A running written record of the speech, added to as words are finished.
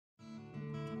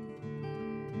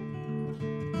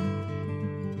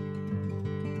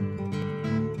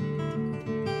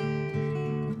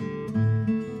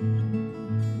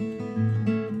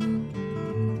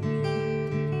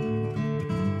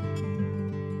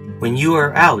When you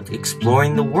are out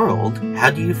exploring the world, how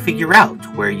do you figure out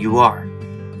where you are?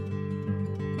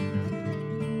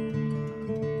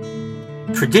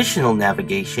 Traditional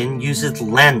navigation uses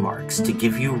landmarks to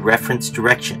give you reference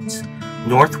directions,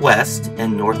 northwest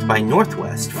and north by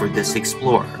northwest for this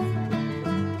explorer.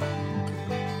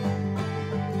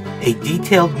 A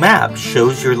detailed map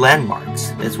shows your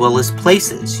landmarks, as well as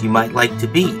places you might like to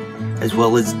be, as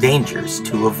well as dangers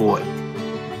to avoid.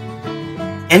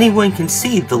 Anyone can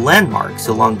see the landmarks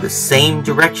along the same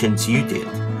directions you did,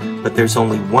 but there's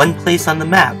only one place on the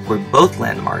map where both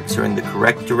landmarks are in the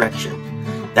correct direction.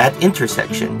 That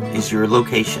intersection is your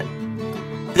location.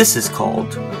 This is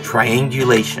called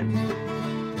triangulation.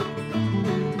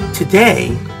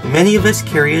 Today, many of us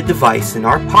carry a device in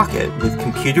our pocket with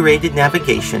computer-aided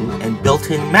navigation and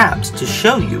built-in maps to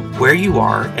show you where you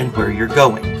are and where you're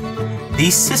going.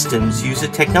 These systems use a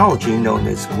technology known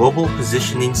as Global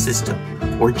Positioning System,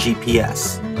 or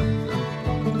GPS.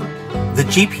 The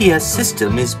GPS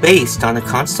system is based on a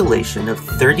constellation of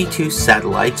 32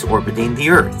 satellites orbiting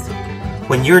the Earth.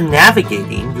 When you're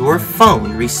navigating, your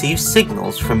phone receives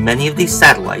signals from many of these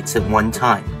satellites at one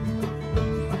time.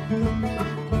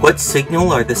 What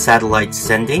signal are the satellites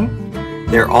sending?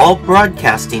 They're all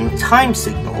broadcasting time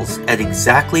signals at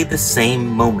exactly the same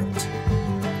moment.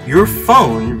 Your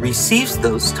phone receives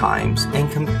those times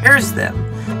and compares them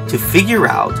to figure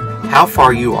out how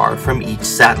far you are from each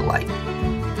satellite.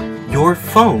 Your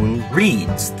phone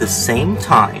reads the same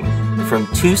time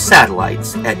from two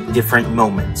satellites at different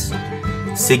moments.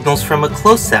 Signals from a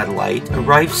close satellite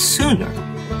arrive sooner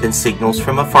than signals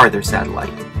from a farther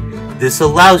satellite. This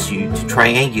allows you to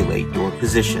triangulate your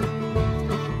position.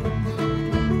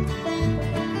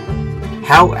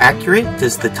 How accurate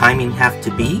does the timing have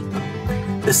to be?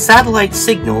 The satellite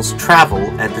signals travel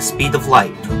at the speed of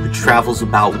light, which travels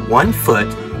about 1 foot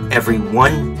every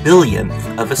 1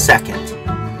 billionth of a second.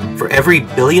 For every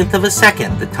billionth of a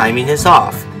second the timing is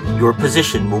off, your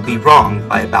position will be wrong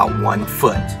by about 1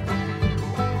 foot.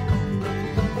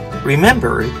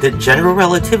 Remember that general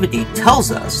relativity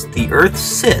tells us the Earth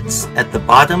sits at the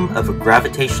bottom of a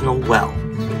gravitational well,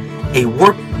 a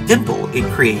warped dimple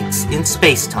it creates in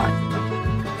space-time.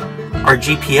 Our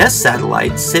GPS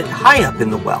satellites sit high up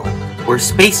in the well, where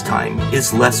space-time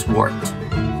is less warped.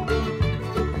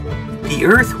 The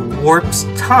Earth warps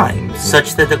time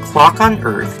such that a clock on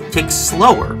Earth ticks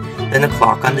slower than a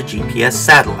clock on the GPS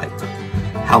satellite.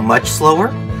 How much slower?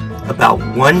 About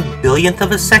 1 billionth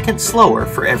of a second slower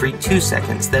for every 2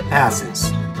 seconds that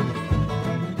passes.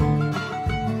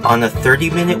 On a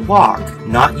 30-minute walk,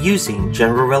 not using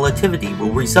general relativity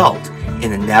will result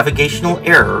in a navigational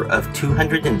error of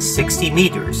 260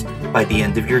 meters by the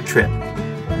end of your trip.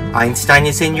 Einstein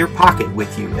is in your pocket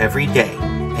with you every day,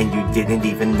 and you didn't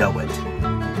even know it.